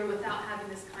throughout the year without having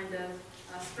this kind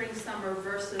of spring-summer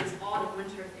versus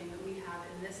autumn-winter thing that we have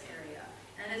in this area.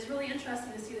 And it's really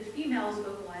interesting to see the females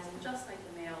vocalizing just like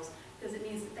the males, because it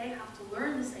means that they have to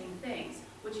learn the same things,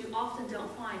 which you often don't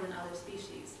find in other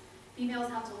species. Females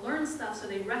have to learn stuff so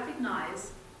they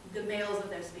recognize the males of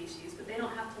their species, but they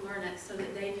don't have to learn it so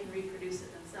that they can reproduce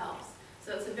it themselves.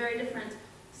 So it's a very different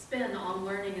spin on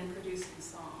learning and producing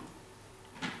song.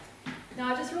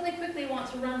 Now I just really quickly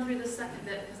want to run through this second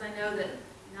bit because I know that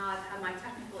now I've had my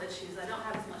technical issues, I don't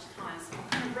have as much time, so I'll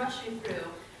kind of rush you through.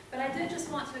 But I did just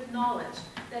want to acknowledge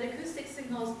that acoustic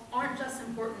signals aren't just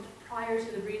important prior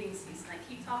to the breeding season. I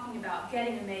keep talking about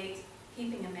getting a mate,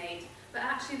 keeping a mate, but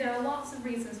actually there are lots of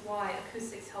reasons why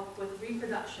acoustics help with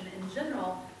reproduction in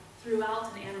general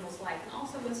throughout an animal's life, and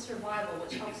also with survival,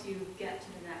 which helps you get to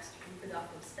the next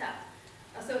reproductive step.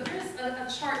 So here's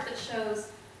a chart that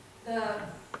shows the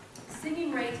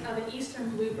singing rate of an eastern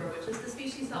bluebird, which is the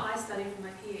species that I studied for my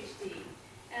PhD.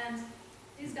 And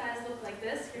these guys look like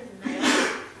this. Here's a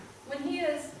male. When he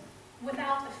is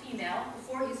without a female,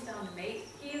 before he's found a mate,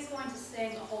 he is going to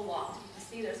sing a whole lot. You can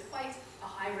see there's quite a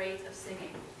high rate of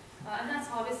singing. And that's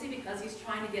obviously because he's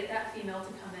trying to get that female to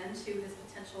come into his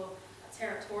potential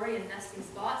territory and nesting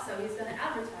spot, so he's going to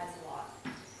advertise a lot.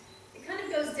 It kind of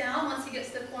goes down once he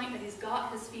gets to the point that he's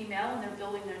got his female and they're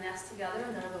building their nest together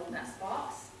in their little nest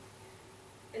box.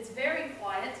 It's very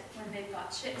quiet when they've got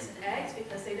chicks and eggs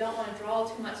because they don't want to draw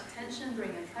too much attention, bring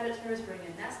in predators, bring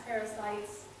in nest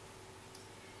parasites.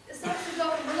 It starts to go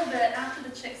up a little bit after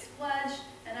the chicks fledge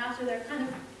and after they're kind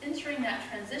of entering that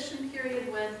transition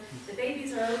period when the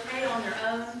babies are okay on their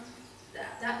own.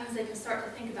 That means they can start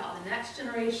to think about the next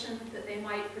generation that they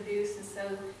might produce, and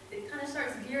so it kind of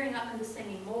starts gearing up into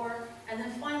singing more. And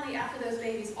then finally, after those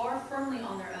babies are firmly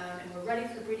on their own and we're ready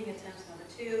for breeding attempts number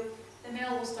 2, the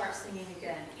male will start singing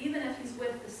again. Even if he's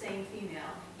with the same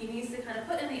female, he needs to kind of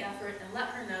put in the effort and let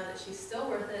her know that she's still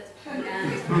worth it, and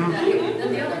that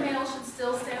the other male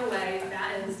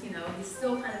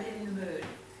still kind of in the mood.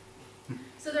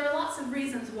 So there are lots of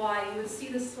reasons why you would see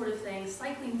this sort of thing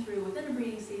cycling through within a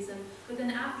breeding season, but then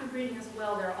after breeding as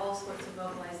well, there are all sorts of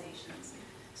vocalizations.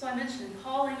 So I mentioned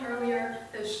calling earlier,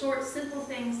 those short, simple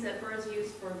things that birds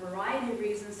use for a variety of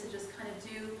reasons to just kind of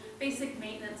do basic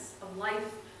maintenance of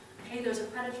life. Hey, there's a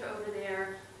predator over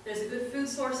there. There's a good food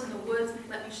source in the woods.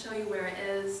 Let me show you where it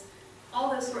is.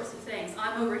 All those sorts of things.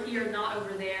 I'm over here, not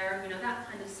over there. You know, that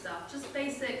kind of stuff. Just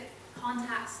basic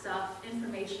contact stuff,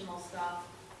 informational stuff.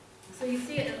 So you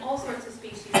see it in all sorts of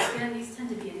species. Again, these tend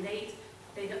to be innate.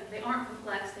 They aren't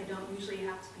complex. They don't usually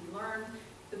have to be learned.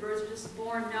 The birds are just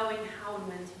born knowing how and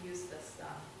when to use this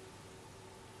stuff.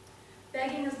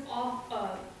 Begging is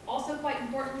also quite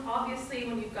important. Obviously,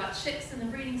 when you've got chicks in the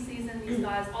breeding season, these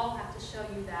guys all have to show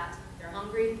you that they're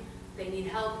hungry, they need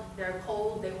help, they're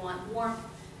cold, they want warmth.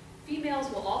 Females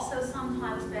will also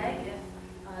sometimes beg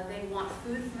if they want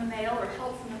food from a male or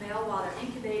help from a male while they're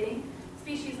incubating.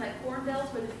 Species like hornbills,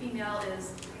 where the female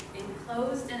is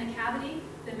enclosed in a cavity,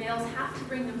 the males have to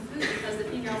bring them food because the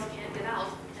females can't get out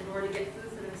in order to get food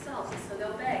for themselves. And so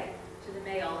they'll beg to the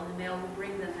male, and the male will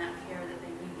bring them that care that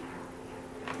they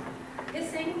need.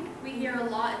 Hissing, we hear a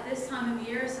lot at this time of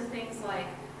year, so things like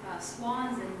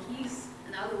swans and geese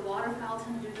and other waterfowl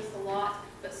tend to do this a lot,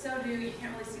 but so do, you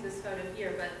can't really see this photo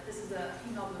here, but this is a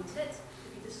female blue tit.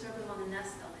 If you disturb them on the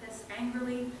nest, they'll hiss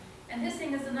angrily. And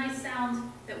hissing is a nice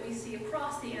sound that we see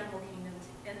across the animal kingdom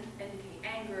to indicate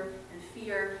anger and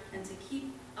fear and to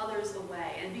keep others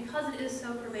away. And because it is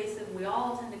so pervasive, we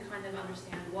all tend to kind of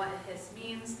understand what a hiss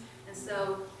means. And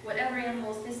so whatever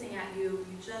animal is hissing at you,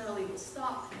 you generally will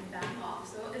stop and back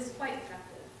off. So it's quite effective.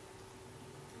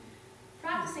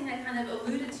 Practicing, I kind of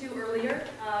alluded to earlier.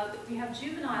 We have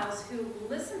juveniles who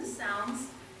listen to sounds,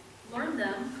 learn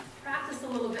them, practice a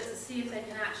little bit to see if they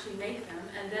can actually make them,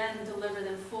 and then deliver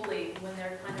them fully when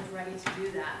they're kind of ready to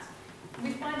do that.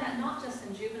 We find that not just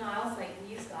in juveniles like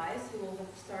these guys who will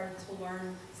have started to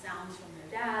learn sounds from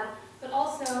their dad, but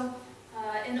also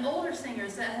in older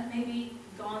singers that have maybe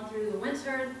gone through the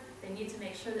winter. They need to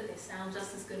make sure that they sound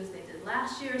just as good as they did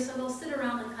last year, so they'll sit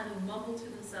around and kind of mumble to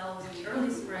themselves in the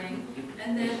early spring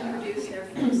and then produce their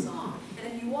first song.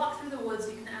 And if you walk through the woods,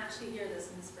 you can actually hear this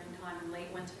in the springtime and late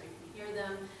winter. You can hear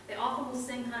them. They often will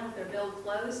sing kind of with their bill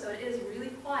closed, so it is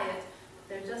really quiet.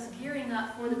 They're just gearing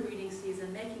up for the breeding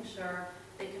season, making sure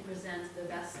they can present the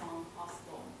best song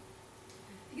possible.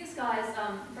 These guys,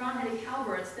 brown-headed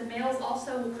cowbirds, the males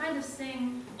also will kind of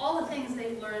sing all the things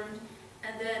they've learned,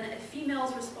 and then if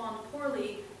females respond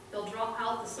poorly, they'll drop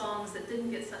out the songs that didn't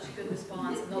get such a good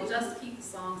response, and they'll just keep the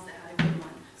songs that had a good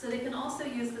one. So they can also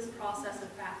use this process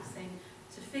of practicing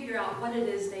to figure out what it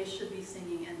is they should be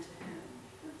singing and to whom.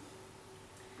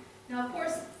 Now, of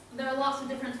course, there are lots of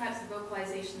different types of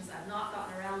vocalizations I've not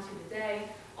gotten around to today,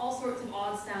 all sorts of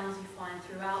odd sounds you find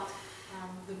throughout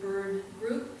the bird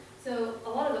group. So a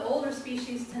lot of the older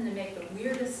species tend to make the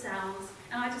weirdest sounds,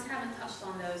 and I just haven't touched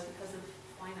on those because of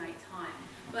finite time.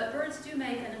 But birds do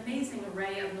make an amazing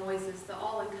array of noises that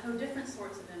all encode different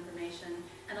sorts of information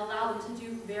and allow them to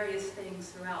do various things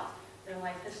throughout their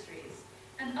life histories.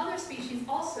 And other species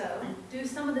also do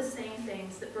some of the same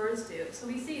things that birds do. So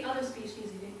we see other species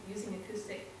using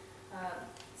acoustic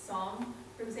song.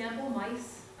 For example,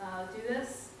 mice do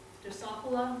this.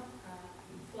 Drosophila,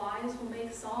 flies will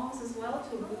make songs as well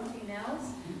to woo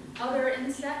females. Other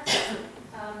insects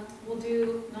will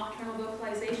do nocturnal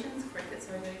vocalizations. Crickets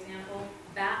are a good example.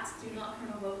 Bats do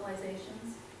nocturnal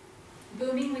vocalizations.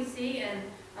 Booming we see in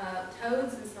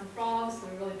toads and some frogs, some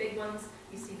really big ones.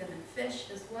 You see them in fish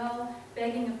as well.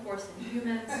 Begging, of course, in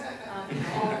humans.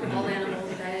 All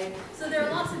animals beg. So there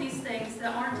are lots of these things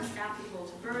that aren't just applicable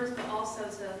to birds, but also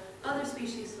to other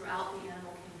species throughout the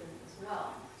animal kingdom as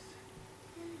well.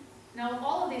 Now, with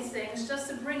all of these things, just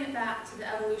to bring it back to the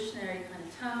evolutionary kind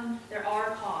of tone, there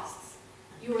are costs.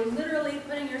 You are literally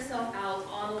putting yourself out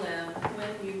on a limb when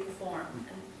you perform.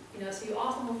 And, so you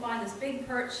often will find this big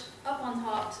perch up on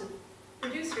top to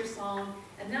produce your song,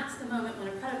 and that's the moment when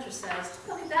a predator says,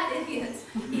 "Look at that idiot.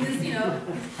 He's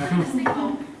putting a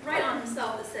signal right on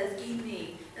himself that says, 'Eat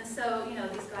me.'" And so,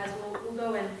 these guys will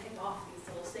go and pick off these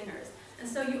little singers. And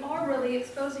so you are really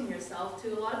exposing yourself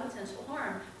to a lot of potential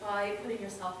harm by putting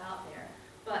yourself out there.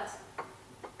 But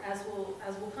as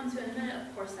we'll come to in a minute,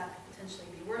 of course, that could potentially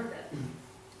be worth it.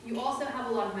 You also have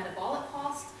a lot of metabolic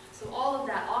costs. So all of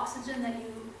that oxygen that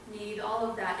you need, all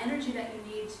of that energy that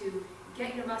you need to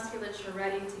get your musculature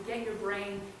ready, to get your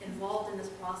brain involved in this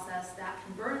process, that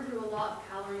can burn through a lot of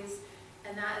calories,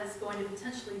 and that is going to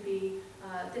potentially be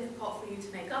difficult for you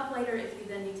to make up later if you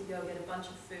then need to go get a bunch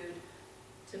of food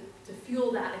to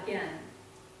fuel that again.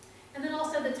 And then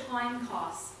also the time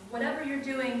costs. Whatever you're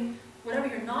doing whatever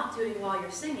you're not doing while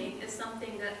you're singing is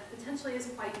something that potentially is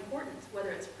quite important,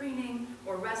 whether it's preening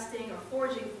or resting or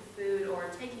foraging for food or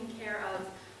taking care of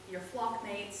your flock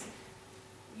mates.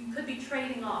 You could be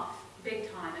trading off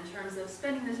big time in terms of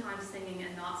spending the time singing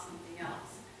and not something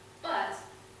else. But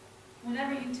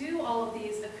whenever you do all of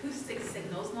these acoustic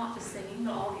signals, not just singing,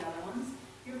 but all the other ones,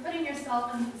 you're putting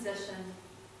yourself in a position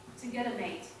to get a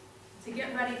mate, to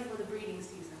get ready for the breeding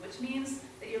season, which means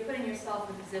that you're putting yourself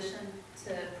in a position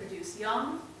to produce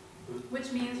young,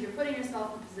 which means you're putting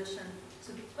yourself in a position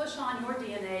to push on your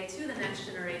DNA to the next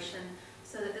generation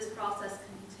so that this process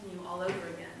can continue all over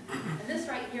again. And this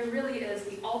right here really is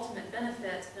the ultimate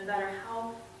benefit, no matter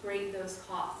how great those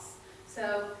costs.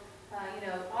 So, you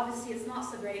know, obviously it's not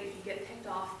so great if you get picked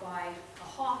off by a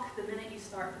hawk the minute you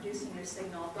start producing your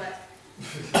signal, but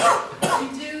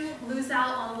if you do lose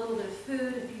out on a little bit of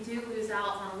food, if you do lose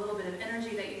out on a little bit of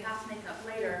energy that you have to make up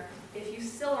later, if you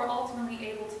still are ultimately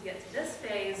able to get to this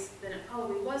phase, then it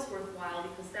probably was worthwhile,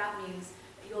 because that means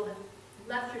that you'll have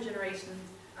left your generation,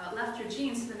 left your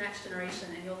genes to the next generation,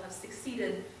 and you'll have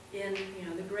succeeded in, you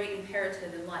know, the great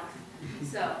imperative in life.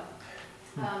 So,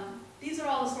 these are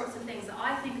all the sorts of things that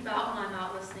I think about when I'm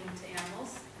out listening to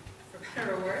animals, for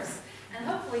better or worse. And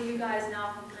hopefully you guys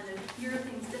now can kind of hear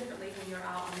things differently when you're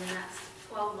out on your next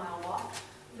 12-mile walk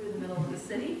through the middle of the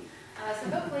city. So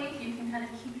hopefully you can kind of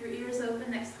keep your ears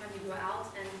open next time you go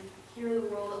out and hear the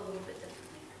world a little bit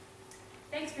differently.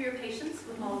 Thanks for your patience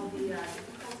with all of the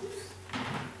difficulties.